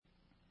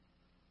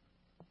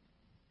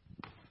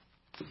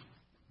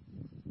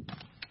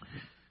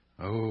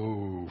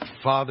Oh,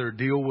 Father,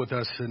 deal with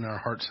us in our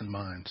hearts and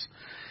minds.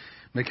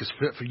 Make us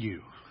fit for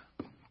you.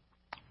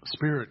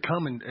 Spirit,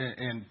 come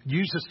and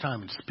use this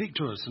time and speak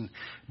to us and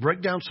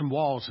break down some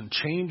walls and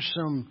change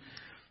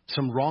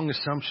some wrong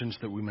assumptions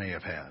that we may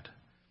have had.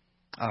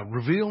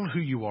 Reveal who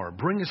you are.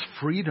 Bring us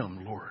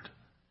freedom, Lord.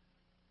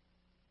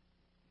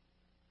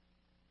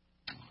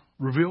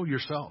 Reveal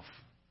yourself,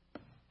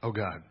 oh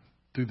God,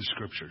 through the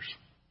Scriptures,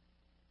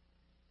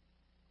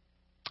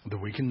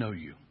 that we can know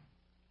you.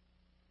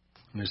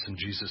 And it's in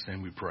Jesus'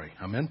 name we pray.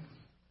 Amen.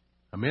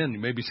 Amen. You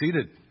may be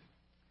seated.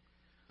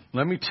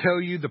 Let me tell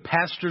you the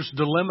pastor's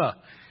dilemma.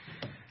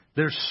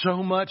 There's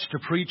so much to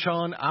preach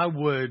on. I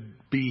would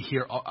be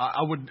here.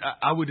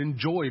 I would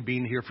enjoy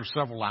being here for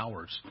several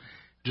hours,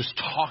 just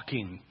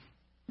talking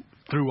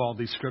through all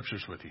these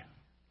scriptures with you.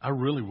 I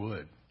really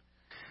would.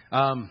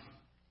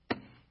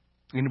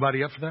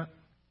 Anybody up for that?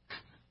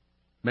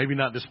 Maybe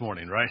not this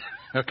morning, right?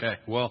 Okay.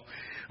 Well,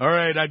 all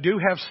right. I do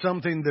have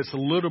something that's a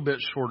little bit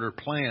shorter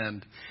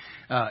planned.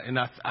 And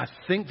I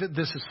think that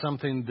this is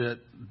something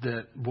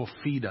that will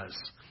feed us,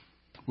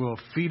 will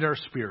feed our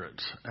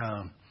spirits.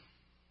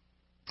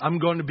 I'm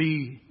going to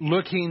be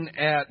looking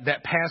at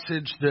that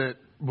passage that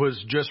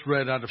was just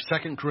read out of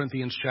 2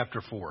 Corinthians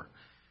chapter 4.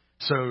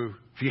 So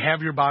if you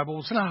have your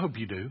Bibles, and I hope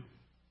you do.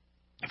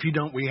 If you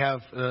don't, we have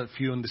a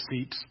few in the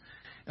seats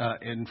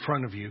in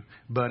front of you.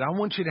 But I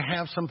want you to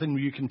have something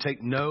where you can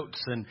take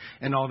notes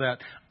and all that.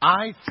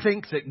 I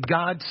think that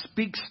God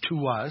speaks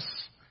to us.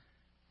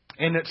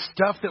 And it's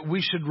stuff that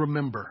we should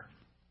remember.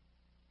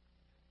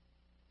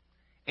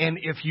 And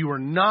if you are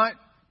not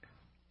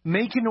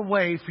making a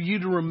way for you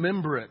to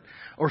remember it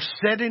or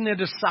setting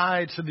it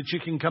aside so that you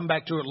can come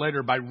back to it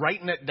later by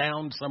writing it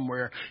down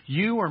somewhere,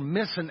 you are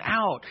missing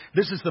out.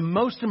 This is the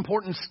most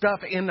important stuff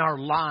in our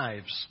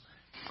lives.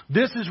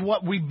 This is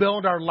what we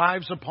build our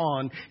lives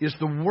upon, is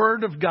the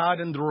Word of God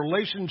and the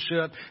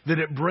relationship that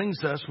it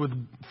brings us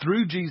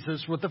through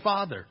Jesus with the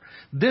Father.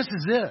 This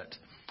is it.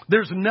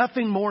 There's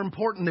nothing more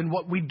important than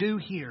what we do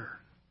here.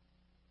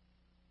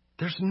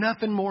 There's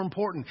nothing more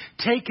important.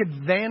 Take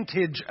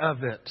advantage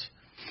of it.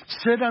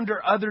 Sit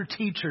under other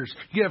teachers.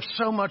 You have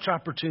so much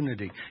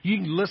opportunity. You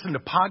can listen to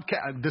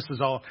podcasts.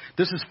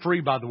 This is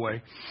free, by the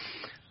way.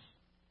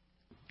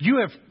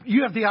 You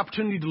have the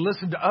opportunity to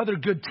listen to other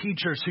good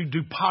teachers who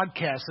do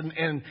podcasts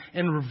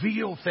and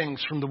reveal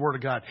things from the Word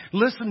of God.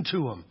 Listen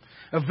to them.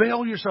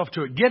 Avail yourself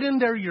to it. Get in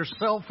there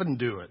yourself and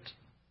do it.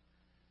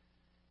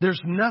 There's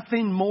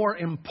nothing more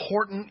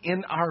important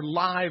in our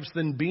lives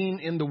than being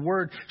in the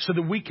Word so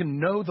that we can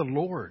know the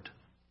Lord.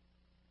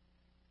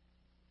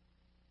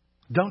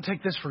 Don't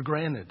take this for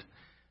granted.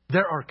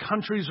 There are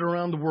countries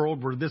around the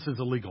world where this is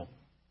illegal.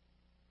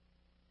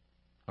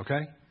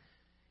 Okay?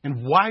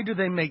 And why do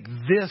they make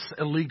this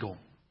illegal?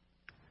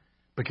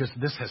 Because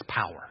this has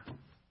power.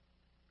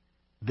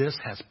 This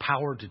has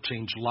power to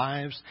change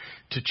lives,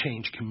 to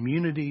change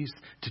communities,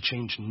 to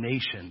change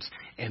nations.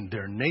 And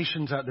there are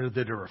nations out there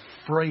that are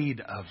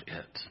afraid of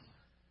it.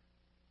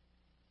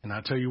 And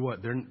I tell you what,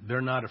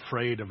 they're not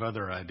afraid of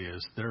other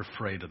ideas. They're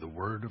afraid of the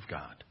Word of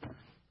God.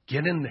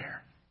 Get in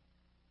there.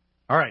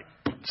 All right,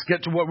 let's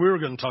get to what we were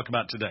going to talk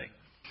about today.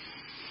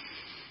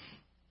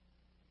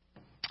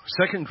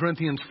 2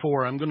 Corinthians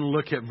 4, I'm going to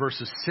look at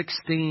verses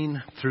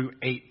 16 through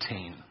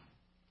 18,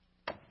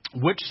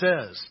 which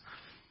says,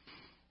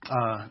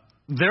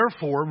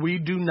 therefore, we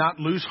do not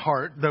lose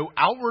heart, though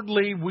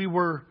outwardly we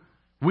are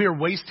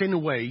wasting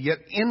away, yet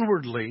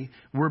inwardly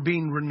we're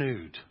being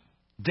renewed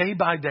day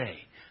by day.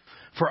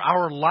 For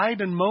our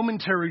light and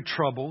momentary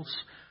troubles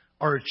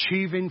are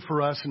achieving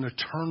for us an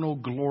eternal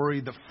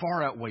glory that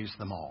far outweighs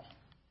them all.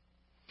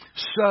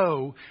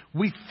 So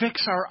we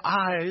fix our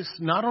eyes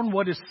not on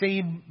what is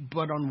seen,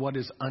 but on what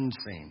is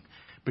unseen.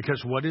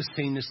 Because what is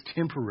seen is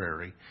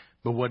temporary,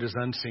 but what is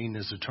unseen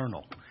is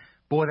eternal.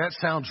 Boy, that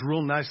sounds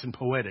real nice and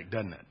poetic,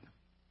 doesn't it?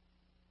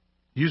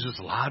 Uses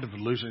a lot of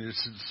illusion.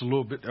 It's a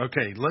little bit.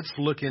 Okay, let's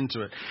look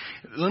into it.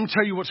 Let me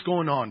tell you what's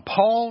going on.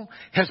 Paul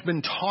has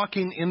been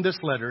talking in this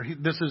letter.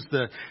 This is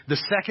the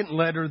second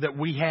letter that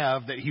we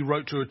have that he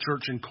wrote to a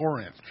church in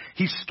Corinth.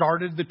 He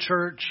started the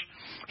church.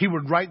 He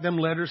would write them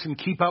letters and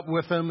keep up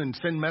with them and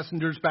send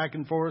messengers back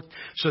and forth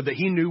so that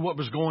he knew what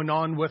was going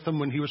on with them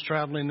when he was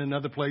traveling in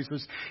other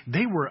places.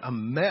 They were a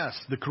mess.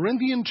 The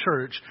Corinthian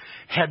church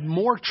had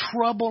more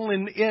trouble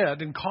in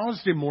it and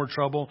caused him more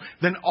trouble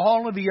than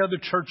all of the other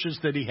churches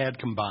that he had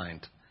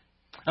combined.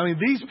 I mean,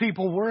 these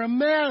people were a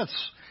mess.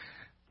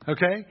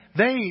 Okay?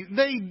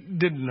 They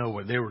didn't know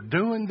what they were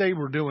doing. They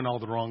were doing all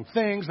the wrong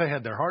things. They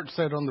had their hearts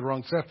set on the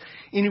wrong stuff.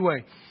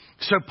 Anyway,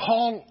 so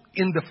Paul,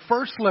 in the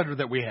first letter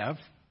that we have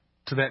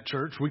to that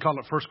church, we call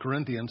it 1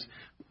 Corinthians,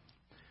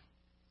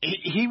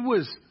 he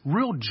was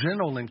real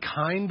gentle and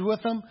kind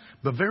with them,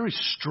 but very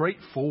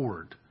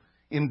straightforward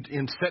in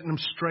setting them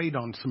straight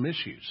on some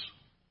issues.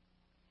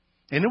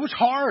 And it was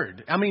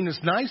hard. I mean, as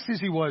nice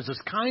as he was, as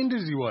kind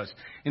as he was.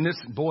 And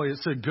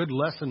it's a good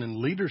lesson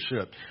in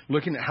leadership,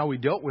 looking at how he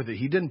dealt with it.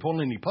 He didn't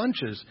pull any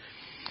punches,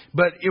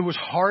 but it was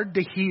hard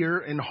to hear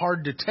and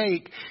hard to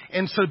take.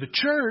 And so the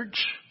church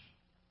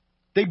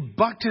They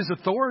bucked his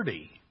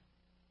authority.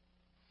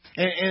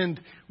 And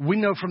we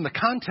know from the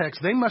context,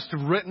 they must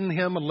have written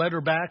him a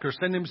letter back or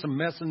sent him some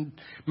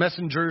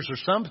messengers or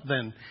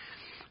something,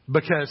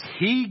 because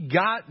he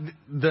got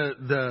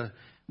the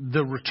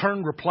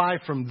return reply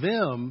from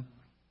them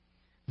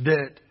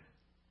that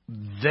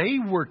they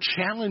were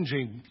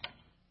challenging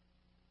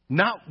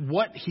not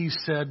what he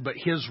said, but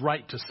his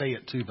right to say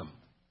it to them.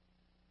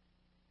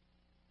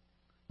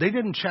 They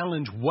didn't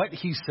challenge what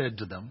he said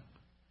to them,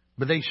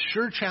 but they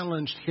sure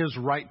challenged his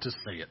right to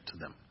say it to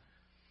them.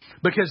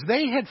 Because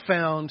they had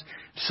found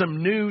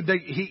some new,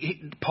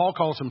 Paul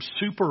calls them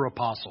super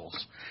apostles.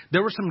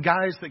 There were some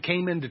guys that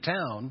came into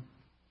town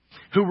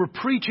who were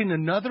preaching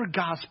another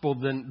gospel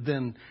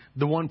than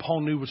the one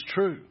Paul knew was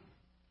true.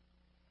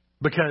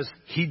 Because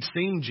he'd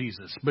seen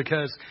Jesus.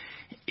 Because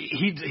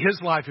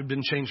his life had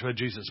been changed by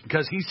Jesus.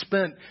 Because he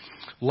spent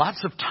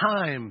lots of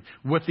time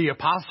with the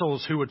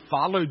apostles who had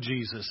followed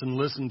Jesus and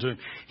listened to him.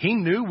 He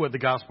knew what the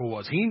gospel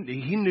was. He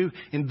knew,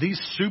 and these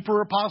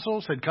super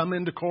apostles had come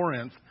into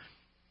Corinth,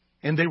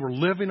 and they were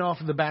living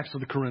off of the backs of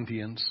the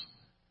Corinthians,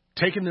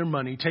 taking their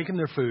money, taking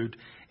their food,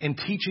 and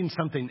teaching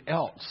something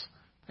else.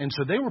 And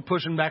so they were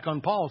pushing back on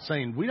Paul,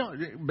 saying, we don't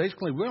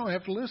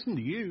have to listen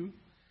to you.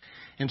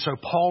 And so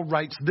Paul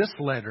writes this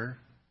letter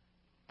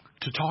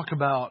to talk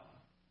about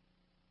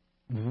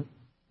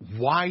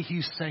why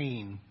he's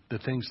saying the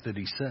things that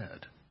he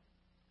said.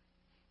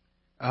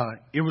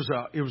 It was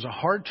a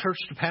hard church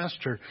to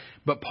pastor,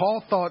 but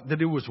Paul thought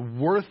that it was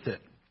worth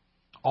it.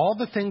 All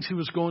the things he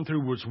was going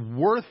through was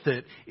worth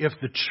it if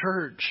the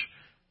church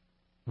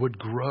would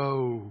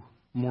grow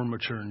more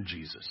mature in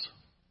Jesus.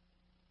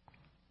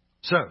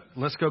 So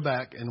let's go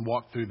back and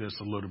walk through this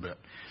a little bit.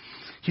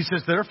 He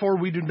says, therefore,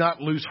 we do not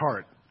lose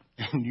heart.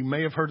 And you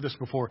may have heard this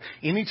before.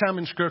 Anytime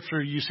in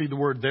Scripture you see the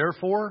word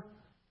therefore,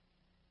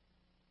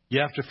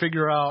 you have to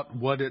figure out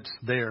what it's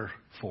there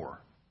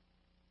for.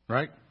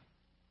 Right?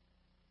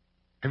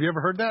 Have you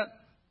ever heard that?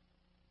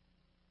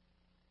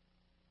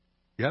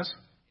 Yes?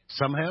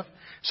 Some have.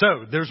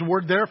 So there's a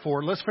word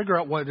therefore. Let's figure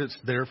out what it's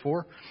there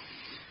for.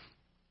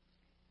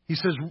 He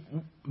says,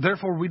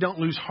 therefore we don't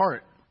lose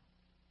heart.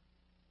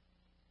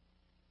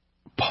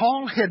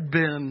 Paul had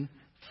been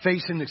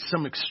facing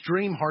some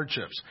extreme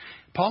hardships.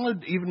 Paul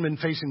had even been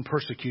facing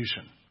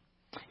persecution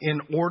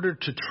in order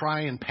to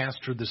try and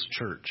pastor this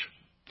church.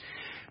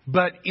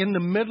 But in the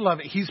middle of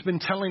it, he's been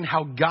telling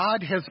how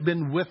God has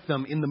been with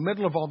them in the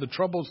middle of all the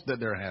troubles that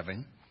they're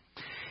having.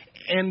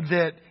 And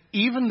that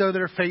even though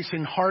they're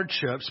facing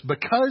hardships,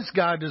 because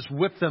God is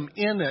with them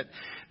in it,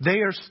 they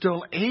are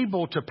still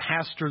able to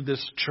pastor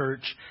this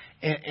church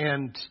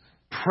and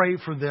pray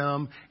for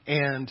them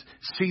and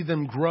see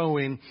them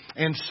growing.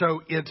 And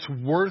so it's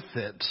worth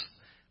it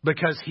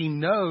because he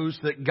knows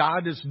that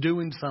God is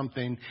doing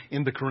something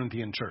in the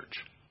Corinthian church.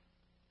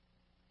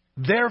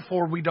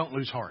 Therefore, we don't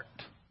lose heart.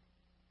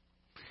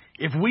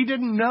 If we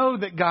didn't know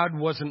that God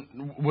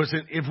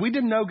if we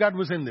didn't know God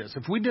was in this,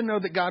 if we didn't know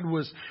that God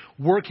was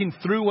working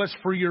through us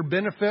for your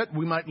benefit,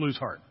 we might lose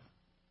heart.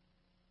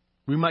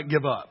 We might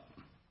give up.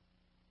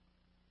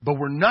 But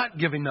we're not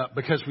giving up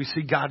because we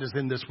see God is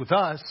in this with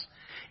us,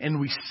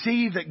 and we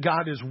see that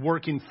God is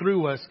working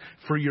through us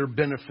for your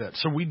benefit.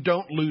 So we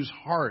don't lose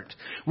heart.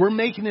 We're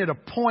making it a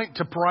point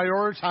to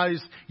prioritize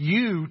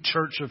you,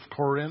 Church of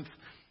Corinth,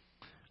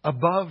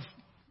 above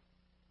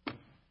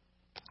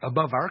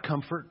our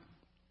comfort,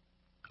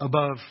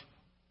 above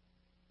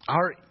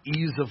our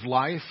ease of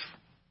life.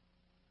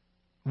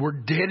 We're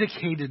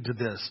dedicated to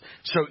this.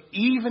 So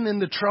even in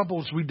the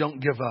troubles, we don't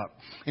give up.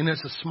 And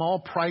it's a small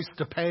price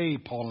to pay,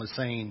 Paul is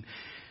saying,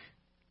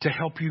 to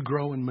help you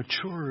grow and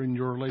mature in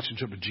your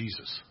relationship with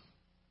Jesus.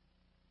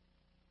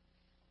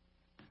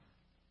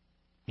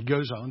 He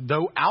goes on,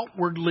 though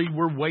outwardly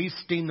we're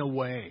wasting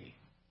away,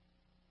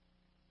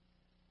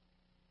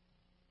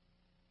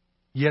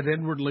 yet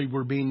inwardly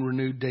we're being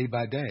renewed day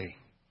by day.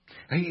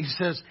 He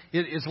says,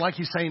 it's like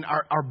he's saying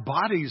our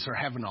bodies are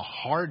having a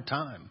hard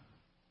time.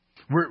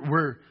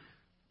 We're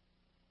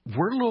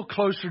a little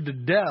closer to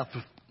death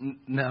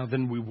now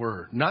than we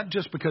were. Not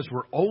just because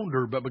we're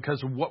older, but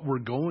because of what we're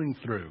going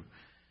through.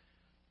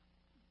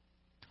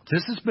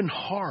 This has been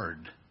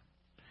hard.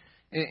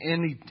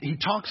 And he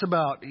talks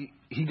about,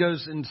 he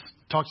goes and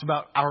talks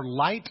about our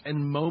light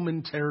and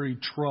momentary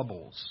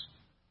troubles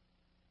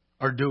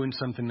are doing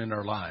something in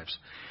our lives.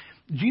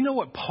 Do you know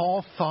what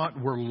Paul thought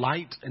were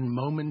light and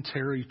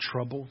momentary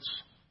troubles?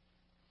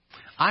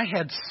 I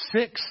had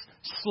 6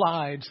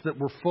 slides that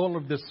were full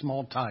of this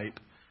small type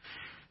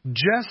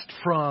just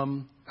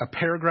from a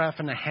paragraph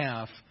and a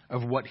half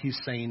of what he's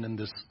saying in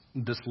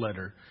this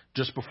letter,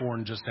 just before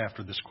and just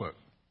after this quote.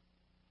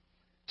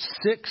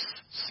 6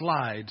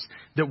 slides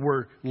that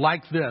were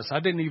like this.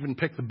 I didn't even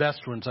pick the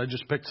best ones. I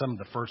just picked some of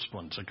the first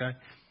ones, okay?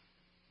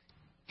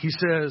 He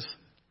says,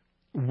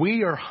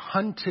 we are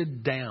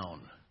hunted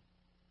down.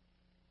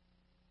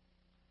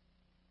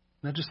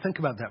 Now just think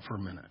about that for a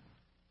minute.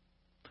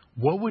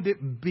 What would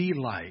it be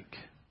like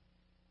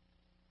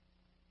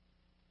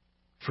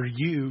for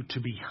you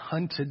to be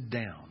hunted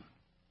down?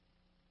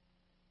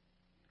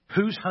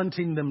 Who's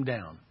hunting them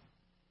down?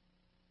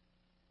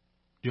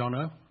 Do y'all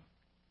know?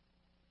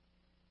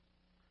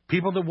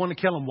 People that want to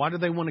kill him. Why do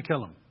they want to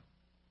kill him?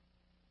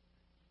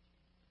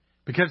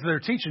 Because they're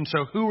teaching.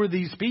 So who are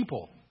these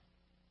people?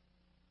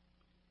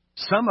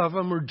 Some of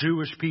them are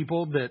Jewish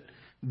people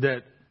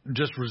that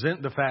just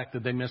resent the fact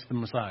that they missed the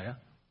Messiah.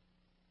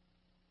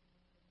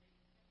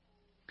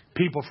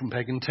 People from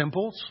pagan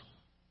temples.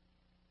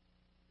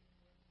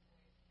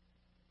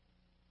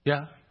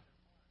 Yeah.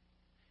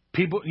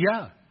 People,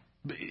 yeah.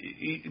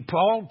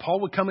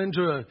 Paul would come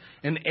into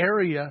an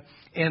area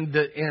and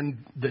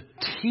the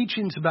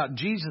teachings about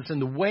Jesus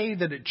and the way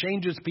that it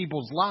changes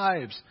people's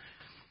lives,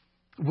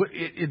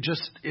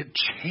 it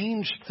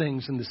changed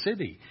things in the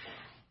city.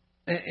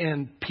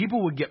 And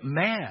people would get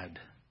mad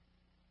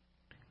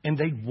and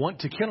they'd want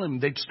to kill him.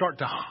 They'd start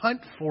to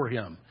hunt for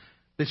him.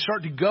 They'd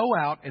start to go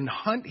out and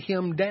hunt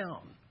him down.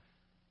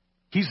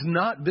 He's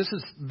not, this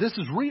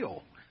is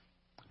real.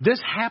 This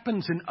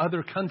happens in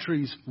other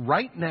countries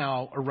right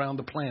now around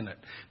the planet,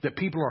 that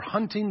people are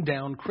hunting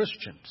down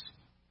Christians.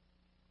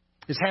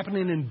 It's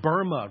happening in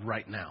Burma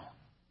right now.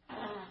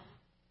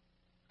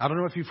 I don't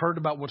know if you've heard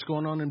about what's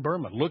going on in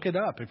Burma. Look it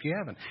up if you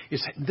haven't.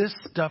 This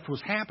stuff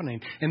was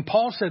happening. And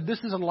Paul said this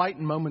is a light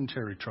and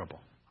momentary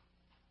trouble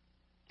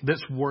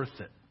that's worth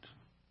it.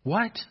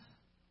 What?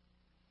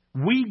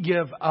 We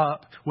give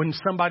up when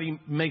somebody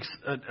makes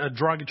a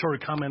derogatory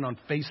comment on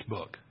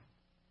Facebook.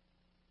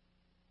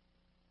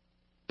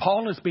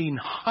 Paul is being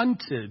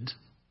hunted,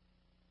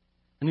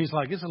 and he's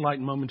like, it's a light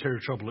and momentary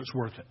trouble. It's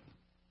worth it.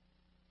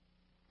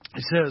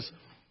 He says,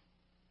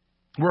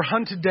 we're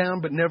hunted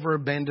down but never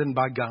abandoned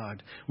by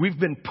God. We've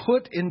been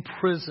put in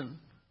prison.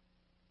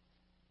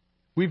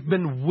 We've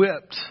been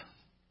whipped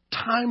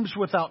times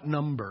without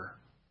number.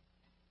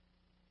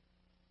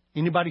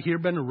 Anybody here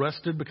been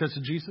arrested because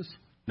of Jesus?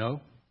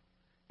 No.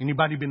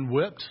 Anybody been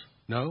whipped?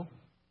 No.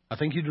 I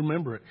think you'd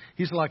remember it.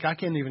 He's like, I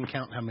can't even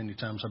count how many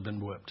times I've been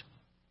whipped.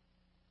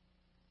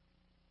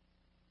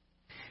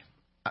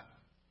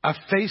 I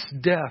faced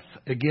death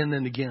again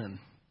and again.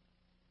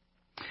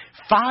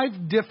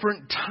 5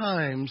 different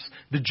times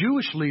the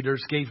Jewish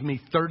leaders gave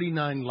me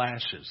 39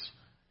 lashes.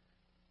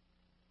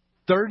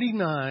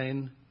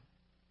 39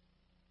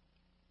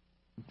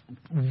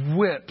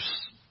 whips.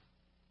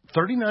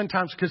 39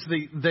 times because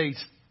they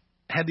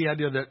had the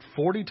idea that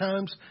 40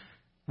 times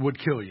would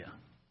kill you.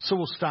 So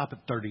we'll stop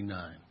at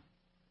 39.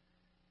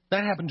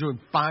 That happened to him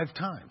 5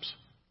 times.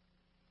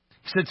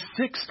 He said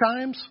 6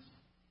 times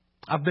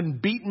I've been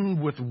beaten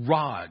with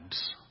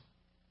rods.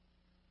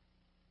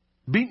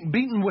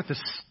 Beaten with a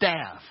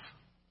staff.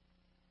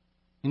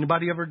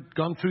 Anybody ever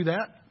gone through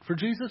that for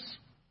Jesus?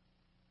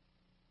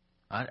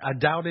 I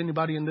doubt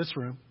anybody in this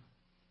room.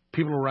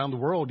 People around the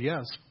world,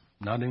 yes.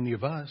 Not any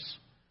of us.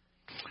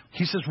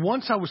 He says,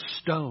 once I was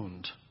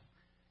stoned.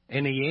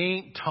 And he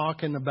ain't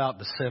talking about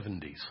the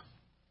 70s.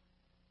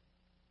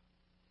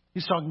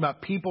 He's talking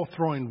about people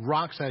throwing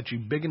rocks at you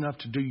big enough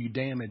to do you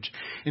damage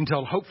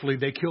until hopefully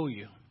they kill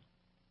you.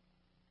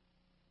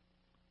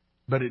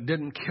 But it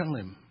didn't kill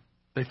him.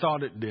 They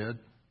thought it did,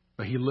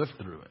 but he lived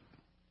through it.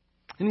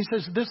 And he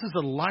says, this is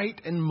a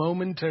light and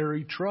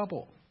momentary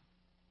trouble.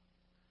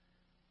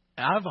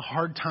 I have a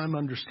hard time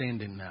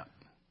understanding that.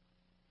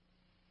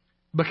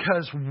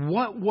 Because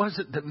what was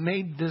it that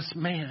made this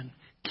man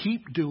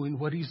keep doing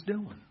what he's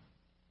doing?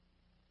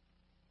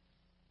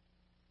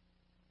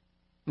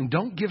 And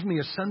don't give me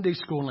a Sunday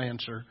school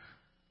answer,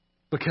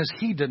 because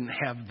he didn't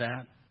have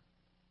that.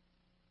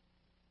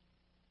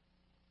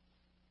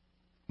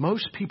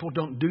 Most people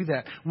don't do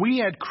that.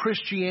 We add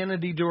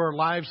Christianity to our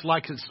lives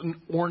like it's an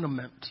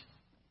ornament.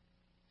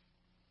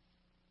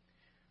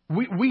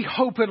 We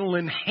hope it'll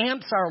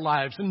enhance our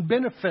lives and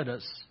benefit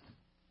us.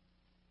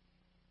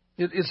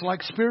 It's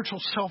like spiritual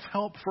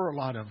self-help for a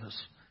lot of us.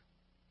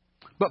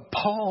 But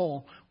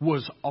Paul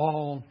was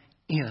all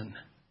in.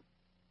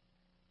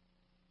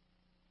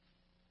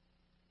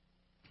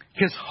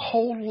 His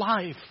whole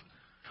life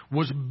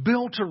was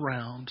built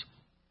around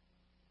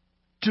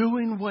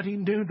doing what he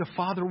knew the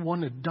Father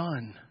wanted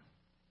done.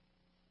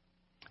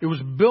 It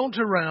was built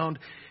around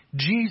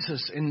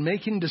Jesus and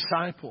making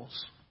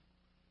disciples.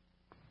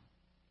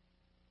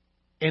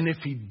 And if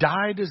he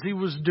died as he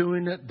was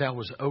doing it, that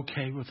was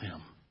okay with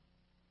him.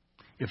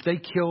 If they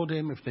killed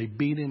him, if they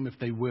beat him, if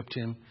they whipped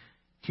him,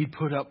 he'd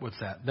put up with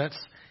that.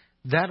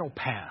 That'll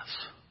pass.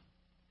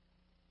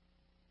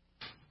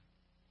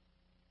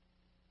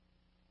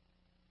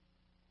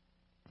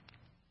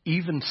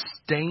 Even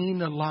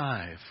staying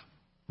alive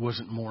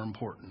wasn't more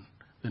important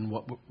than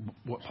what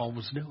Paul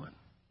was doing.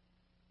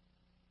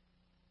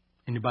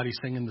 Anybody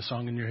singing the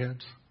song in your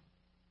heads?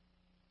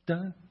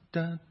 Dun,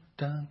 dun,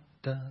 dun,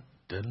 dun,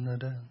 dun, dun,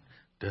 dun,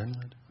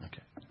 dun.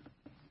 Okay.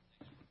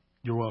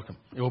 You're welcome.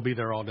 It will be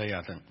there all day,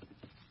 I think.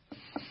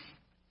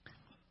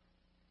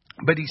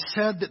 But he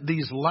said that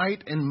these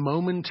light and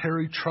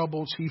momentary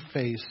troubles he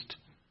faced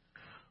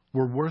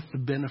were worth the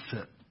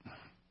benefit.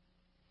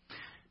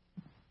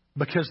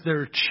 Because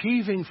they're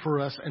achieving for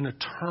us an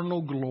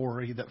eternal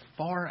glory that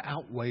far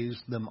outweighs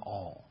them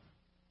all.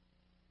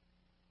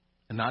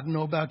 And I don't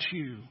know about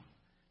you,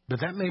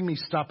 but that made me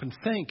stop and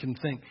think,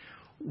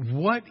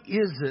 What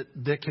is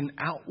it that can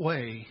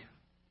outweigh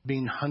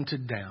being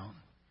hunted down,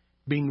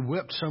 being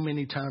whipped so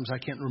many times I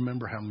can't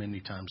remember how many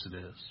times it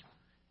is,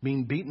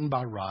 being beaten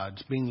by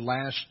rods, being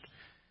lashed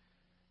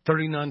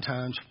 39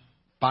 times,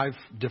 5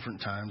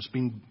 different times,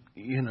 being,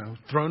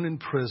 thrown in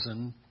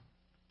prison,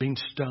 being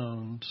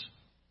stoned,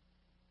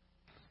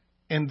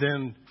 and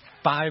then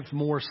 5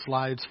 more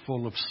slides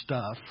full of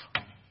stuff.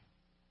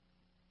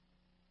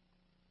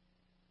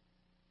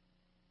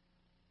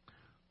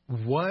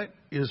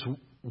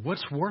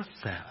 What's worth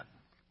that?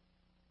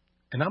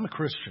 And I'm a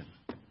Christian.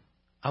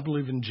 I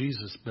believe in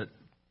Jesus, but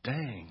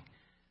dang,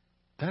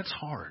 that's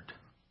hard.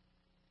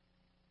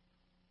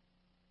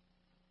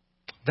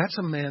 That's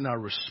a man I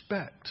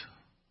respect.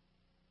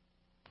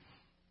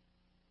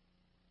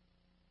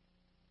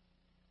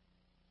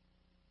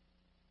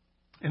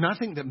 And I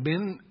think that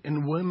men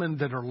and women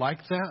that are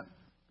like that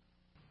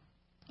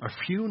are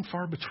few and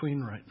far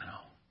between right now.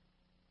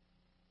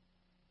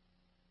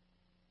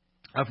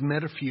 I've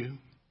met a few.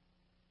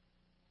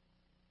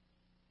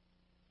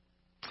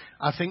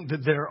 I think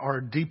that there are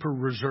deeper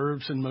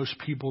reserves in most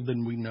people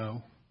than we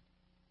know.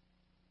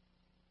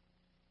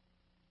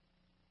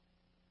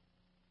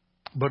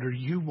 But are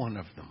you one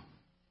of them?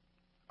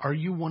 Are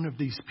you one of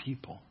these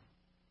people?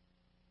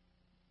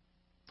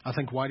 I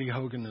think Whitey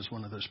Hogan is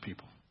one of those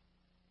people.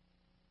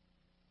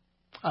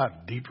 I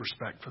have deep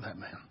respect for that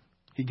man.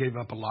 He gave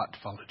up a lot to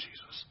follow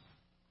Jesus.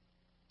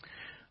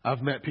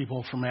 I've met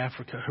people from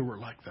Africa who were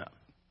like that.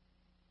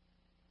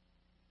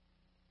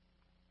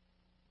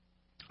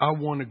 I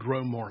want to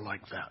grow more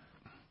like that.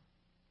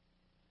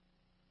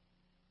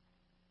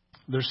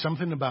 There's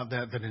something about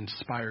that that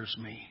inspires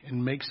me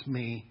and makes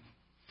me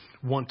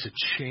want to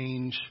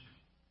change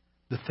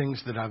the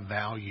things that I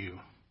value.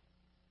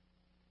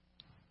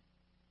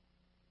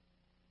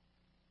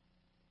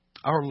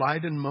 Our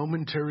light and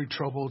momentary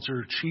troubles are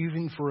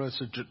achieving for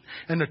us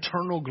an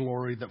eternal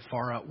glory that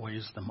far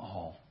outweighs them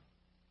all.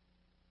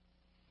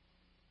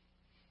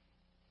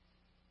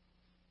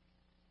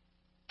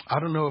 I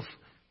don't know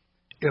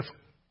if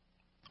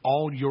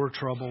all your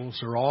troubles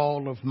or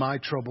all of my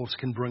troubles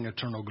can bring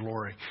eternal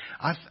glory.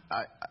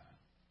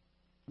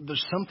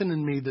 There's something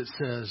in me that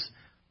says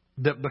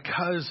that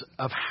because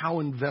of how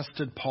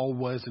invested Paul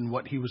was in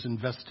what he was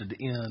invested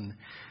in,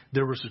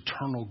 there was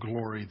eternal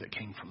glory that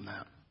came from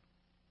that.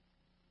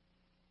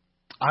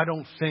 I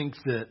don't think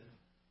that,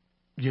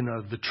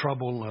 the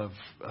trouble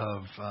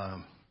of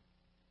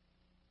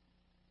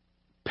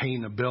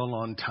paying a bill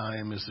on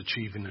time is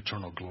achieving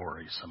eternal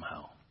glory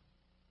somehow.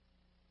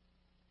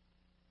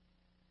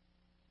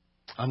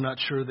 I'm not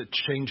sure that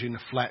changing a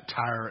flat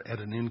tire at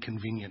an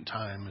inconvenient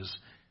time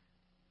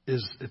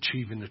is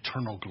achieving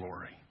eternal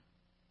glory.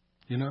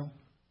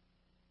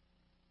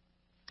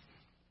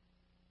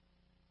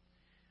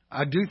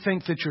 I do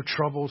think that your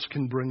troubles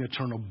can bring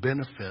eternal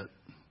benefit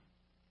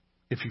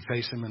if you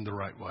face them in the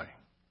right way.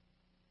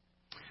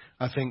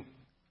 I think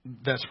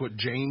that's what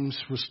James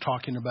was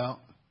talking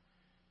about.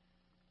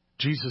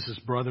 Jesus'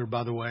 brother,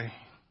 by the way.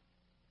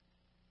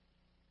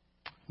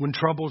 When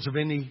troubles of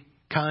any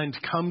kind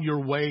come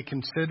your way,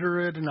 consider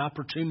it an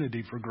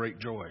opportunity for great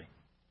joy.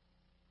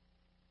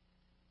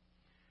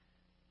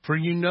 For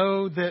you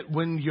know that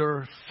when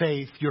your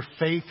faith, your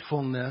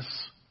faithfulness,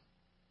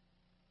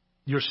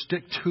 your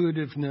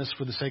stick-to-itiveness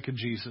for the sake of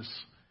Jesus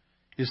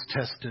is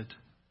tested,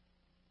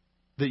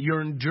 that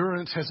your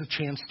endurance has a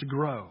chance to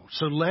grow.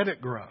 So let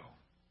it grow.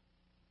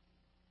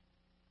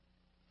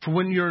 For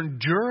when your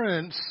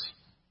endurance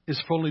is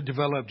fully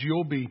developed,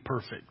 you'll be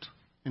perfect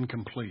and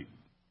complete,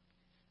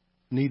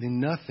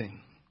 needing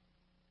nothing.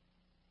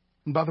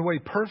 And by the way,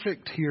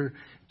 perfect here,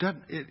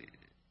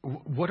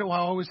 what do I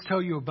always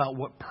tell you about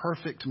what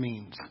perfect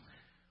means?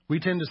 We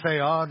tend to say,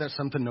 that's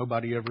something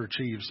nobody ever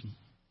achieves.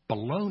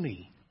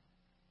 Baloney.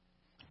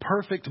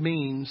 Perfect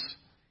means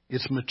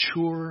it's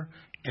mature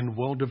and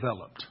well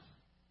developed.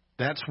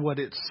 That's what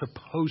it's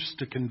supposed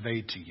to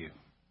convey to you.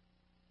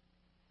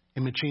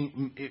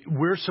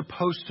 We're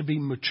supposed to be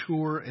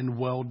mature and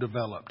well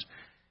developed.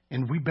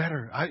 And we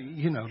better,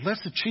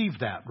 let's achieve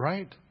that,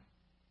 right?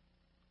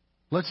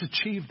 Let's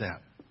achieve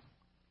that.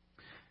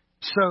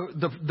 So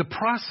the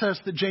process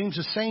that James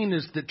is saying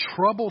is that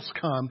troubles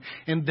come,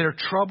 and they're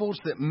troubles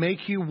that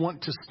make you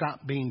want to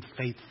stop being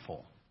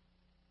faithful.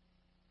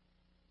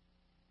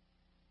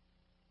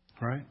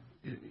 Right?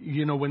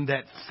 When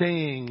that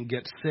thing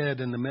gets said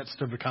in the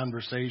midst of a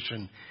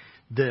conversation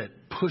that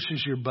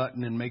pushes your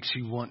button and makes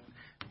you want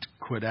to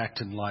quit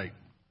acting like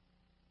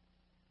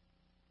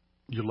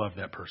you love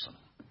that person.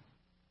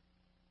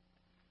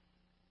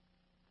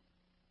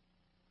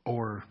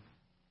 Or,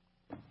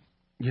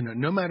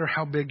 no matter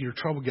how big your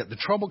trouble gets, the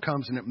trouble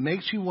comes and it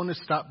makes you want to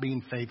stop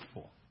being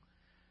faithful.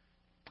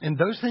 And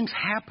those things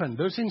happen.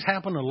 Those things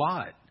happen a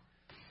lot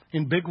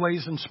in big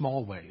ways and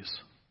small ways.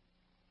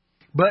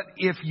 But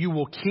if you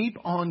will keep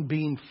on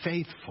being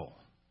faithful,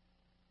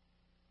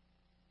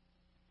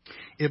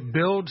 it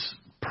builds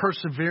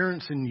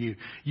perseverance in you.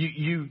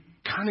 You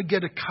kind of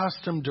get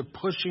accustomed to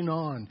pushing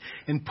on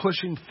and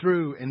pushing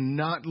through and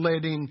not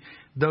letting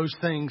those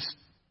things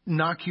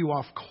knock you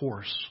off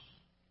course.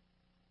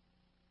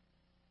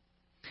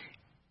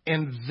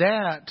 And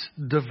that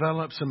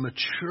develops a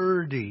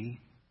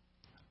maturity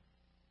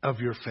of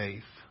your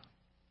faith.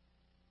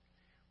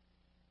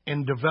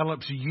 And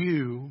develops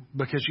you,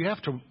 because you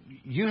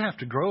have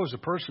to grow as a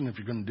person if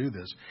you're going to do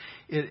this.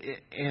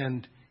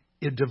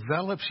 It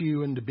develops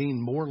you into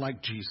being more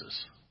like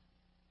Jesus.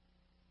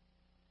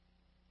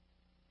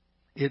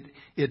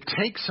 It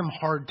takes some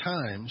hard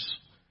times,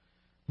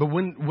 but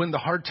when the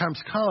hard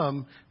times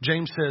come,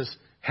 James says,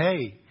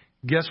 hey,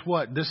 guess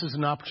what? This is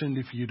an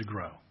opportunity for you to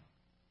grow.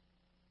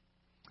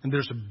 And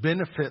there's a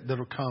benefit that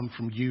will come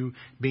from you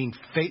being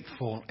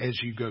faithful as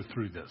you go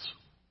through this.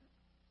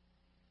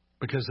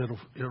 Because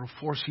it'll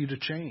force you to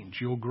change.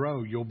 You'll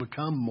grow. You'll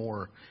become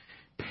more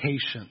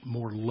patient,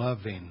 more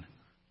loving.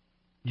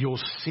 You'll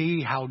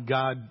see how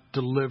God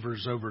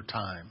delivers over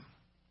time.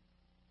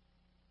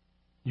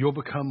 You'll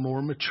become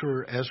more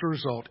mature as a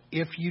result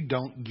if you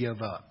don't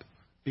give up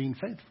being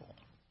faithful.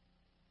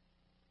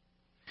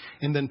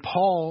 And then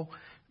Paul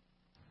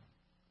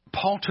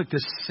took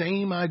the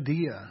same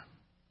idea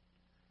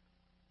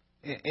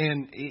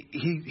and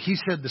he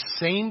said the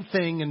same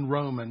thing in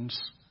Romans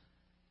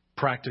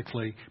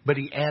practically, but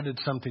he added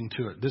something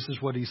to it. This is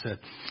what he said.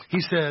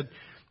 He said,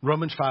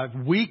 Romans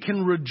 5, we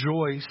can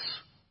rejoice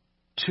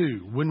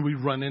too when we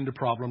run into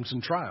problems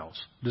and trials.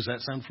 Does that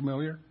sound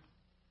familiar?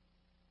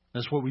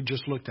 That's what we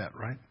just looked at,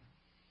 right?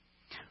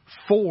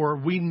 For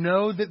we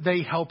know that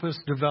they help us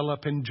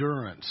develop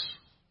endurance.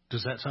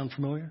 Does that sound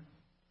familiar?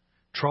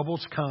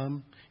 Troubles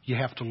come. You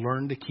have to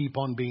learn to keep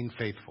on being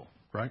faithful,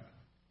 right?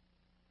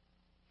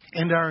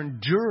 And our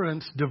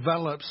endurance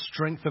develops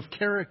strength of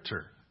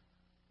character.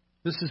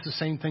 This is the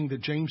same thing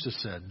that James has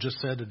said, just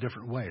said a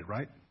different way,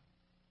 right?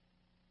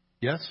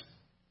 Yes?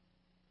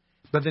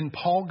 But then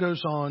Paul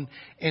goes on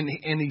and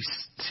he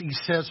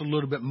says a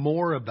little bit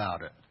more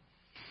about it.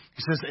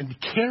 He says, and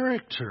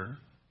character,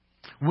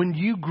 when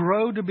you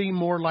grow to be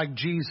more like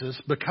Jesus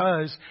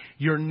because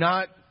you're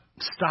not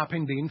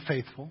stopping being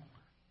faithful,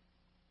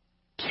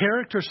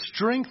 character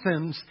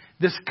strengthens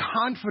this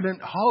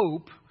confident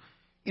hope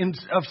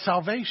of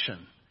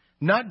salvation.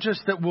 Not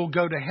just that we'll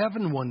go to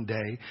heaven one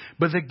day,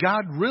 but that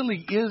God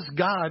really is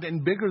God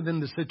and bigger than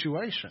the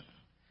situation.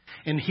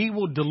 And He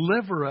will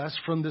deliver us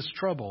from this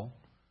trouble,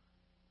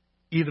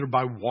 either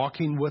by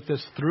walking with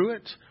us through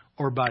it,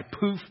 or by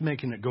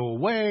making it go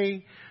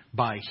away,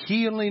 by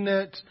healing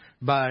it,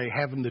 by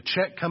having the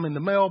check come in the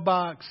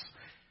mailbox,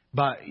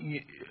 by,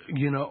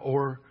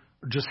 or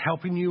just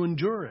helping you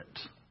endure it.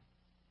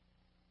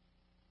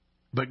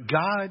 But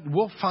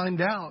we'll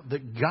find out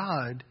that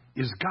God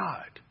is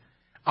God.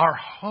 Our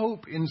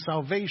hope in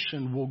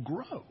salvation will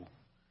grow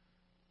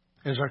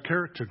as our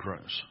character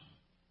grows.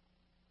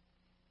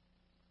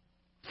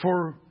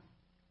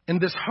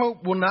 And this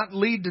hope will not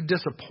lead to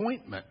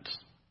disappointment.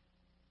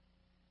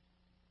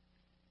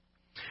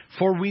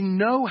 For we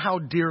know how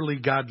dearly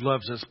God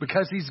loves us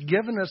because He's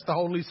given us the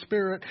Holy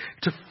Spirit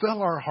to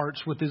fill our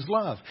hearts with His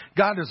love.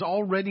 God has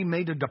already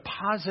made a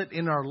deposit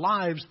in our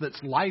lives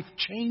that's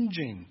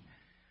life-changing.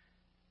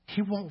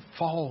 He won't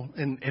fall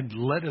and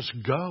let us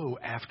go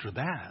after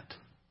that.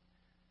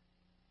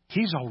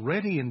 He's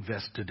already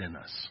invested in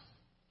us.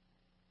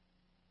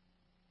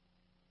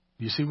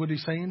 You see what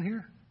He's saying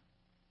here?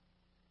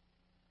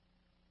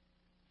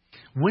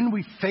 When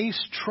we face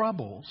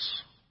troubles,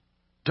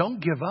 don't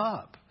give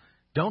up.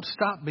 Don't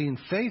stop being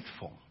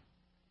faithful.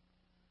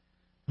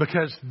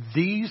 Because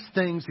these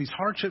things, these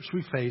hardships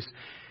we face,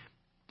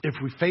 if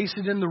we face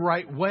it in the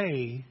right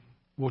way,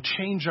 will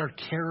change our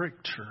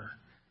character.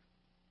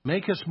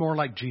 Make us more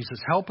like Jesus.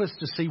 Help us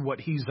to see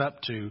what He's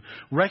up to.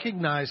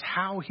 Recognize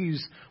how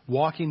He's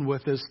walking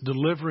with us,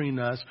 delivering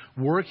us,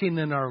 working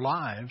in our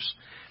lives.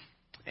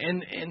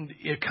 And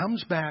it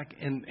comes back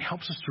and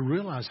helps us to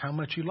realize how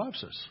much He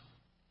loves us.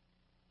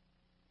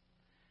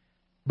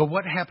 But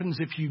what happens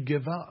if you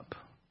give up?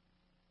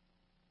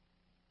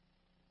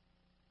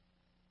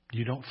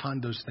 You don't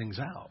find those things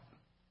out.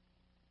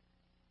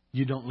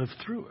 You don't live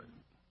through it.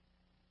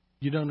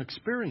 You don't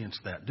experience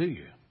that, do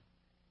you?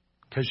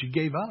 Because you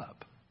gave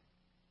up.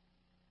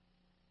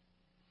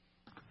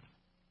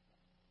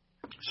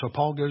 So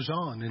Paul goes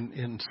on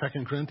in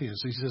 2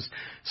 Corinthians. He says,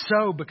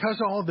 so because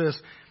of all this,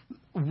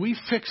 we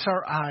fix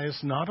our eyes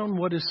not on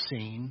what is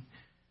seen,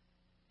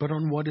 but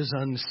on what is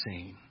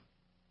unseen.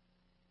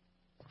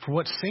 For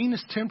what's seen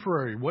is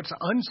temporary. What's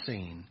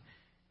unseen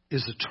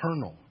is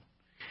eternal.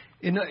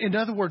 In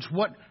other words,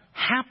 what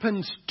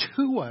happens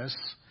to us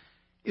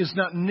is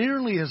not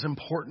nearly as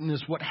important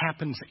as what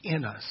happens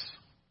in us.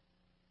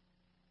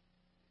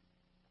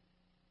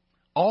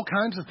 All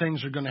kinds of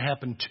things are going to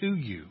happen to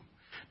you.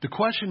 The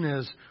question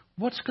is,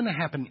 what's going to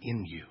happen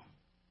in you?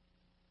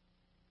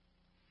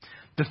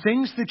 The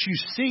things that you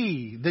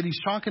see that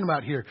he's talking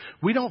about here,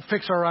 we don't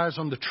fix our eyes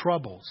on the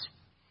troubles.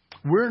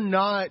 We're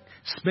not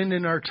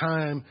spending our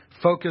time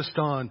focused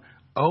on,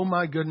 oh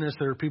my goodness,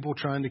 there are people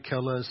trying to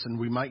kill us and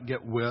we might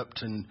get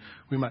whipped and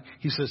we might.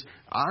 He says,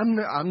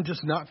 I'm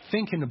just not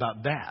thinking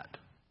about that.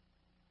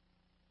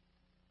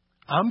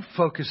 I'm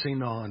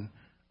focusing on,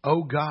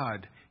 oh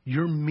God,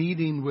 you're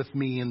meeting with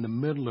me in the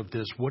middle of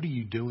this. What are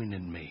you doing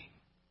in me?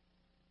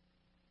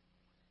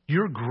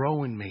 You're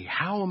growing me.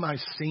 How am I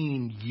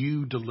seeing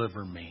you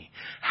deliver me?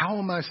 How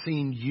am I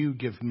seeing you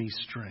give me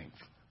strength?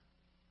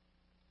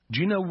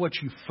 Do you know what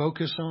you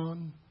focus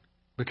on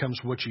becomes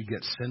what you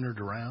get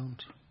centered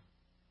around?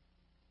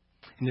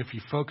 And if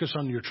you focus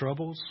on your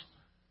troubles,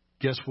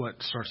 guess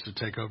what starts to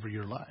take over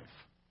your life?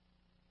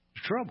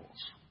 Your troubles.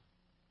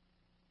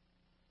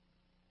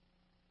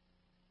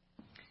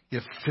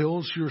 It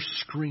fills your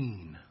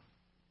screen.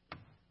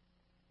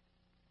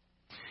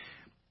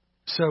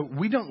 So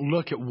we don't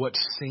look at what's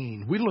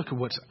seen. We look at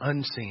what's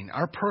unseen.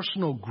 Our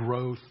personal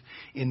growth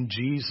in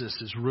Jesus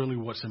is really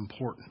what's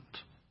important.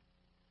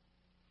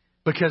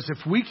 Because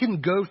if we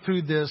can go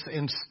through this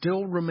and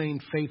still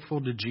remain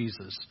faithful to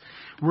Jesus,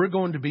 we're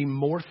going to be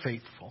more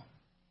faithful.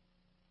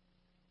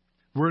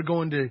 We're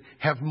going to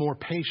have more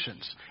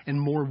patience and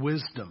more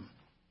wisdom.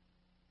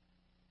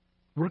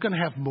 We're going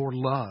to have more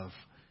love,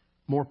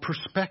 more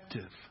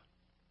perspective,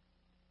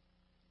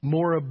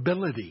 more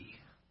ability,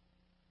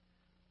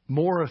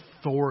 more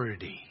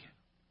authority,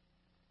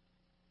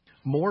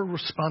 more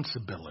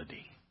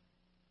responsibility,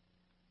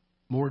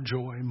 more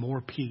joy,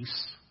 more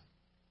peace.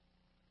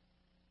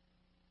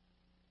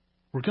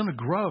 We're going to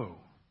grow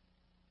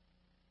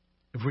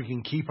if we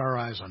can keep our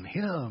eyes on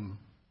Him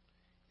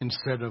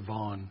instead of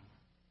on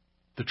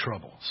the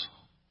troubles.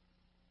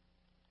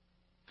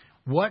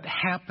 What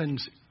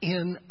happens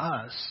in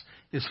us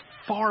is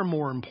far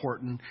more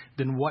important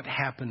than what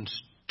happens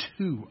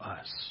to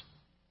us.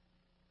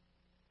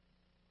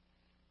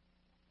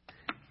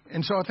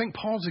 And so I think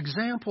Paul's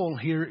example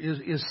here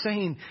is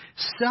saying,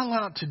 sell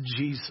out to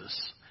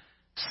Jesus.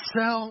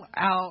 Sell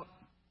out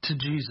to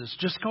Jesus.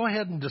 Just go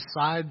ahead and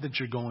decide that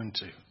you're going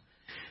to.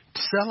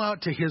 Sell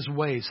out to His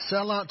ways.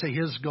 Sell out to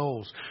His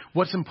goals.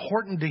 What's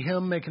important to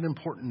Him, make it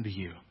important to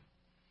you.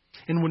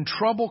 And when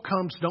trouble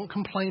comes, don't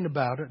complain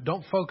about it.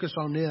 Don't focus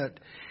on it.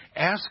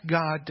 Ask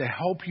God to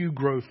help you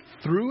grow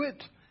through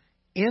it,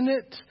 in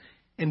it,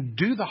 and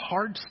do the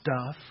hard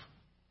stuff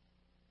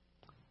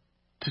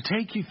to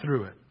take you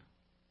through it.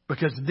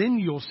 Because then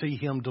you'll see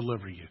Him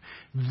deliver you.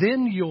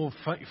 Then you'll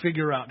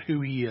figure out who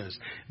He is.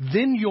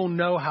 Then you'll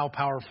know how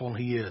powerful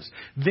He is.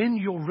 Then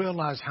you'll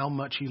realize how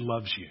much He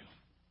loves you.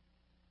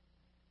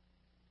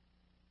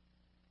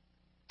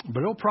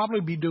 But He'll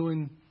probably be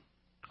doing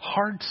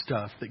hard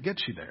stuff that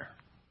gets you there.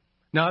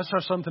 Now, I saw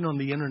something on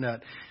the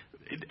internet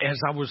as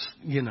I was,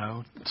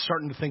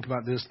 starting to think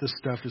about this. This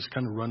stuff is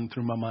kind of running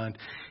through my mind.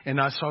 And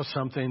I saw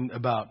something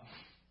about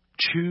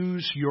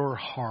choose your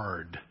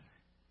hard.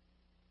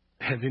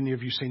 Have any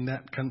of you seen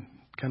that kind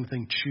of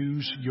thing?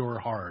 Choose your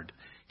hard.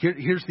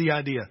 Here's the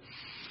idea.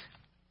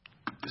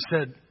 It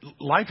said,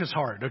 life is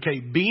hard. Okay,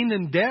 being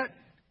in debt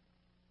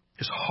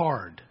is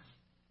hard.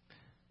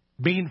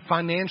 Being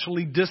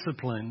financially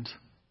disciplined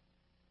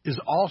is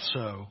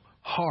also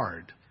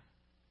hard.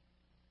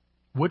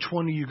 Which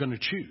one are you going to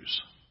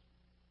choose?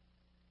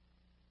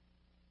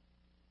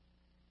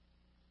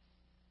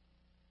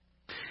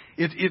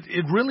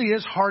 It really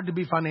is hard to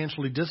be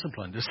financially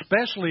disciplined,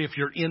 especially if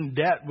you're in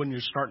debt when you're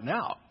starting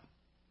out.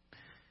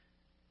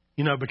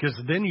 Because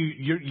then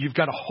you've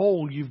got a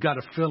hole you've got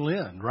to fill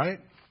in, right?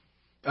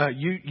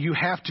 You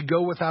have to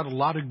go without a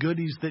lot of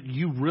goodies that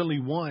you really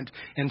want,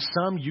 and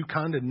some you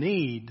kind of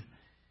need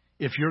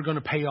if you're going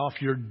to pay off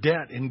your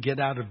debt and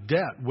get out of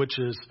debt, which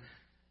is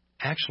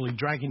actually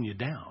dragging you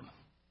down.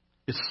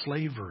 It's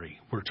slavery,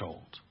 we're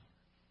told.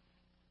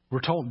 We're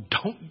told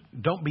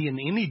don't be in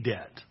any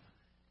debt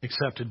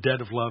except a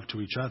debt of love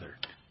to each other.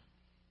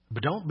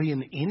 But don't be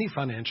in any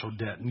financial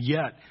debt. And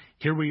yet,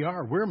 here we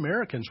are. We're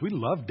Americans. We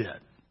love debt.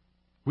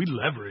 We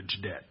leverage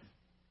debt.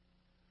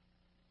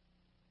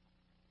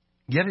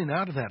 Getting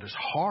out of that is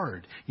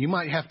hard. You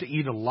might have to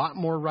eat a lot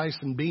more rice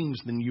and beans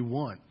than you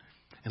want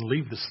and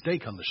leave the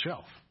steak on the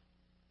shelf.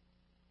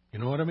 You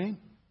know what I mean?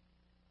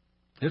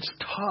 It's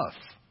tough.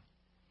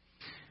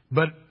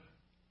 But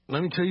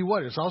let me tell you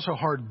what, it's also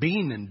hard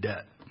being in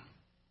debt.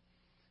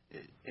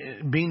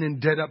 Being in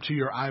debt up to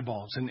your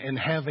eyeballs and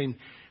having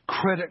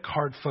credit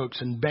card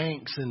folks and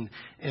banks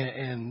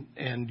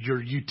and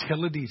your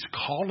utilities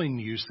calling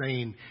you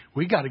saying,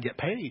 we got to get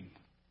paid.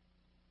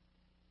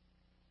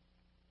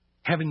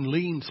 Having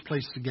liens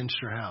placed against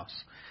your house.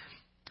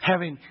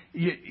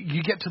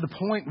 You get to the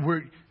point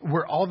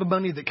where all the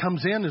money that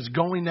comes in is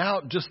going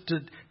out just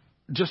to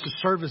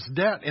service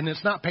debt, and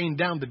it's not paying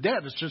down the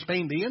debt, it's just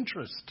paying the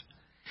interest.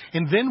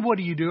 And then what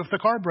do you do if the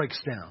car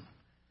breaks down?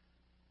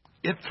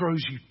 It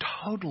throws you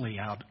totally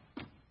out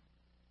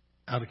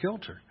of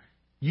kilter.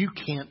 You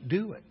can't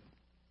do it.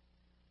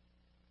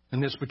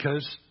 And it's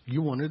because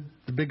you wanted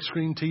the big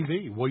screen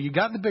TV. Well, you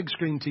got the big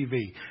screen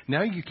TV.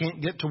 Now you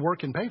can't get to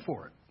work and pay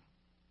for it.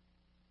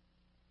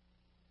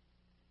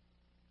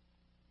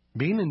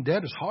 Being in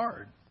debt is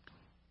hard.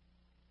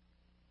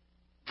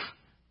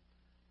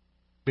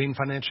 Being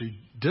financially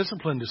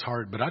disciplined is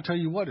hard, but I tell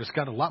you what, it's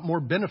got a lot more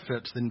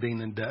benefits than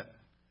being in debt.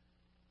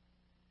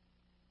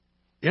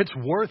 It's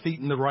worth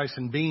eating the rice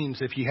and beans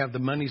if you have the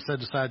money set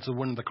aside so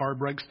when the car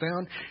breaks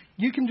down,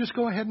 you can just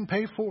go ahead and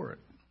pay for it.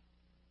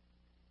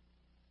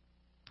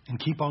 And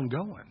keep on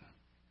going.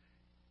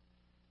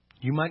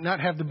 You might not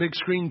have the big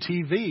screen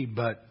TV,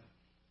 but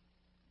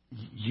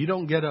you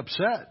don't get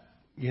upset,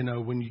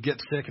 when you get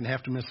sick and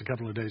have to miss a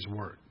couple of days of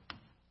work,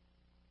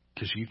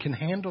 because you can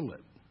handle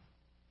it.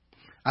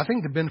 I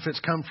think the benefits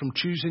come from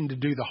choosing to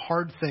do the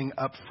hard thing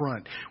up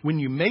front. When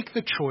you make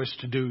the choice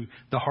to do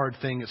the hard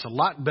thing, it's a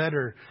lot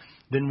better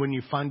than when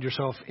you find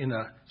yourself in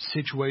a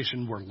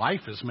situation where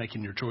life is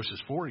making your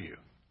choices for you.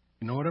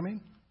 You know what I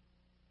mean?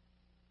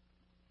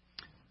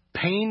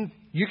 Pain,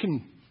 you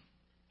can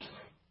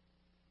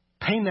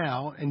pay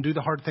now and do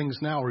the hard things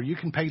now, or you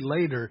can pay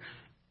later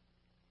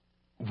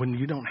when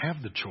you don't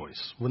have the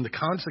choice, when the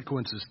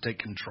consequences take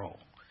control.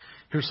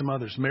 Here's some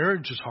others.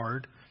 Marriage is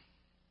hard,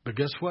 but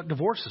guess what?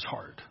 Divorce is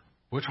hard.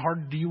 Which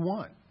hard do you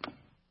want?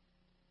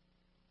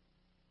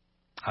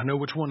 I know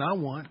which one I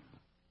want.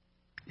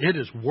 It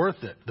is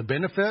worth it. The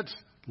benefits,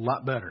 a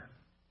lot better.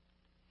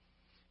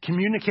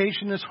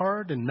 Communication is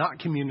hard, and not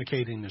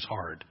communicating is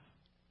hard.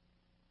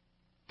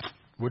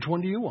 Which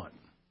one do you want?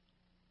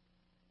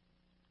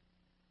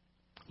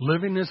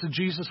 Living as a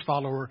Jesus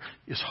follower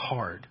is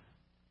hard,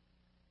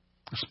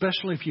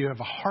 especially if you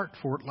have a heart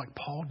for it like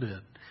Paul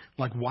did,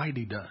 like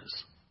Whitey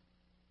does.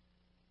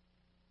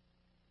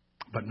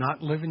 But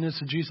not living as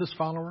a Jesus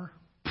follower,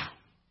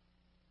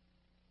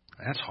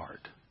 that's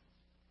hard.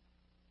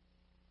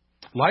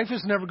 Life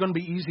is never going to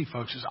be easy,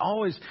 folks. It's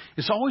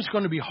always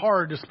going to be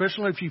hard,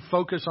 especially if you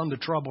focus on the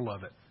trouble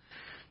of it.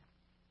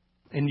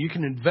 And you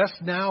can invest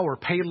now or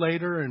pay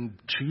later and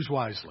choose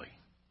wisely.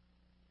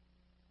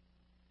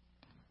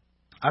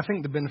 I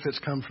think the benefits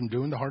come from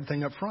doing the hard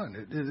thing up front.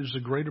 There's a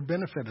greater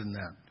benefit in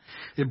that.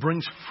 It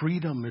brings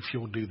freedom if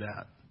you'll do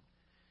that.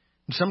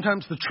 And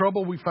sometimes the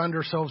trouble we find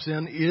ourselves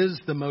in is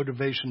the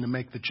motivation to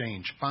make the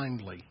change,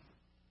 finally.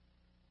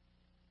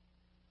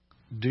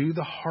 Do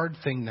the hard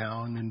thing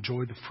now and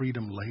enjoy the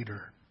freedom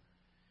later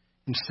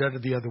instead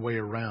of the other way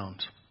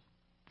around.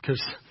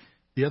 Because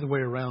the other way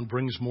around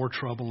brings more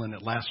trouble and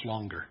it lasts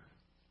longer.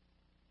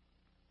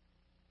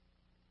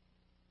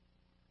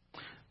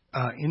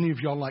 Any of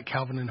y'all like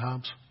Calvin and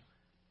Hobbes?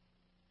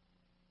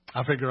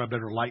 I figure I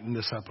better lighten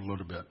this up a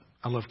little bit.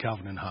 I love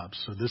Calvin and Hobbes,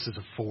 so this is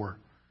a 4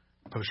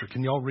 poster.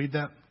 Can y'all read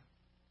that?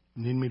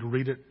 Need me to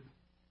read it?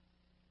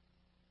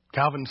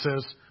 Calvin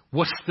says,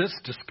 "What's this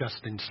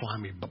disgusting,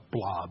 slimy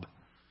blob?"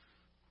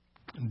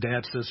 And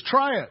Dad says,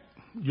 "Try it.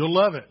 You'll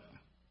love it."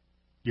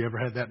 You ever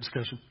had that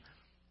discussion?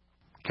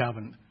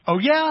 Calvin, "Oh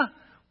yeah?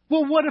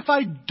 Well, what if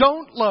I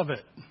don't love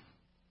it?"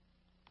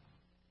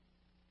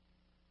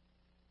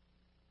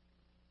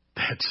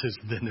 Dad says,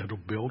 "Then it'll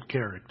build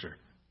character."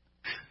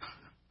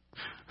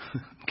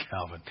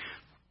 Calvin,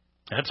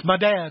 "That's my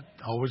dad,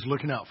 always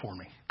looking out for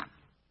me."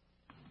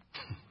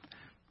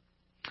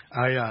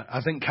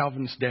 I think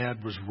Calvin's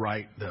dad was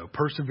right, though.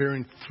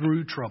 Persevering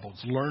through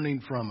troubles,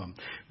 learning from them,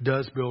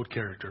 does build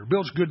character. It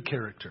builds good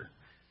character.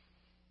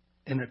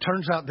 And it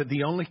turns out that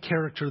the only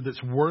character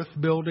that's worth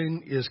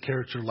building is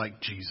character like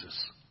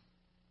Jesus.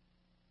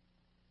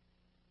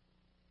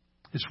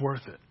 It's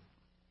worth it.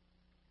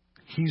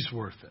 He's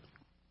worth it.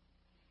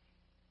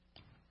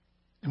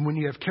 And when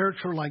you have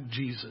character like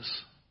Jesus,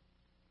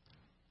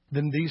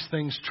 then these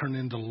things turn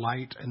into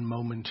light and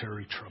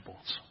momentary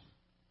troubles.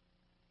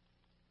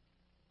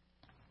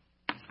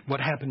 What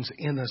happens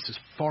in us is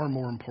far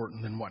more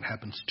important than what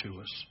happens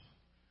to us.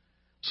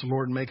 So,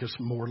 Lord, make us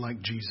more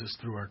like Jesus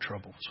through our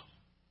troubles.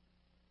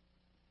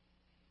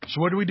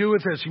 So what do we do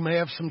with this? You may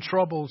have some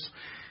troubles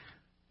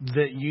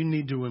that you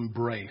need to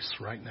embrace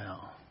right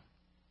now,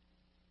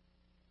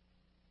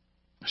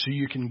 so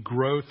you can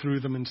grow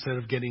through them instead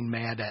of getting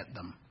mad at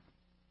them.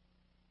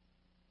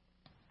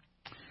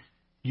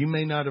 You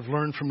may not have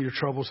learned from your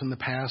troubles in the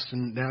past,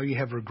 and now you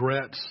have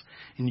regrets,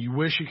 and you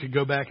wish you could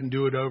go back and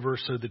do it over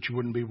so that you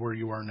wouldn't be where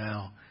you are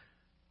now.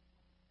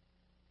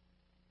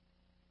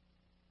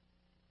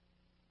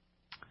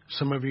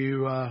 Some of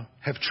you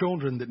have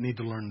children that need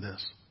to learn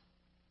this.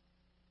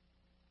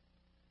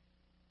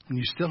 And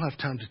you still have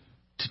time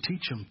to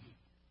teach them.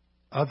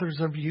 Others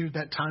of you,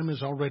 that time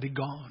is already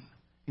gone,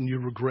 and you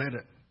regret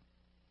it.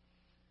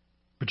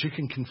 But you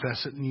can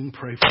confess it and you can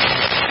pray for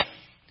it.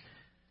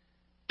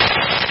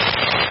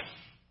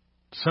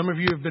 Some of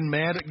you have been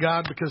mad at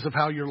God because of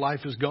how your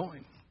life is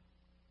going.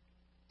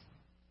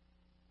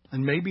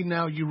 And maybe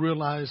now you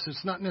realize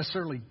it's not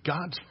necessarily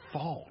God's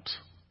fault.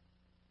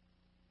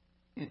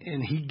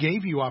 And He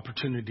gave you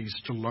opportunities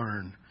to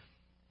learn,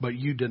 but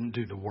you didn't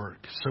do the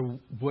work. So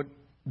what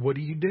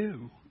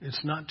do?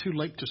 It's not too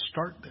late to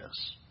start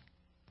this.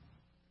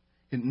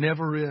 It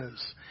never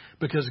is.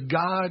 Because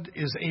God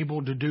is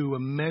able to do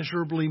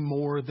immeasurably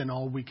more than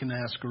all we can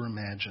ask or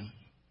imagine,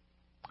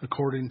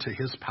 according to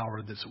His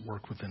power that's at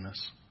work within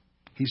us.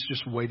 He's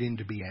just waiting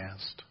to be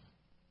asked.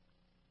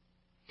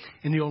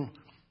 And He'll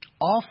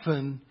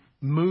often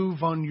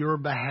move on your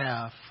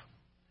behalf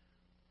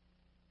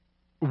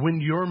when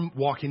you're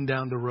walking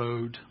down the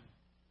road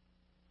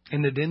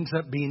and it ends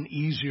up being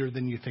easier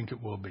than you think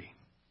it will be.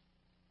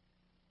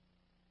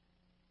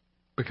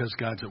 Because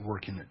God's at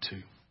work in it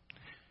too.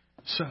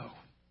 So,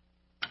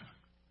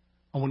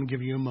 I want to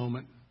give you a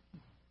moment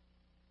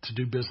to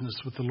do business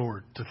with the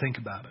Lord, to think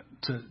about it,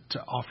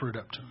 to offer it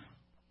up to Him.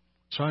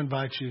 So I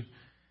invite you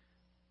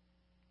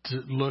to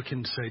look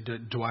and say,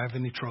 do I have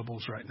any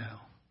troubles right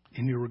now?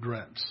 Any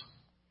regrets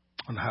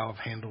on how I've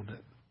handled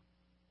it?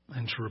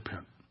 And to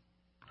repent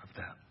of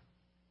that.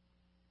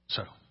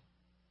 So,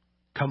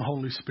 come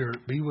Holy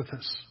Spirit, be with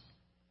us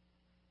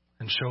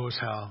and show us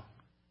how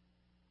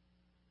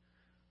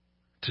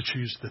to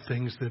choose the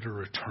things that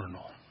are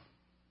eternal.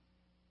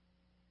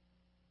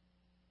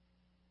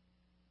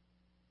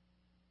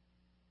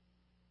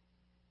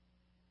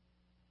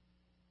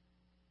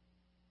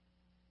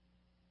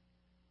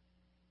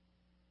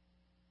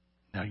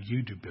 Now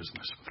you do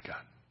business with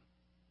God.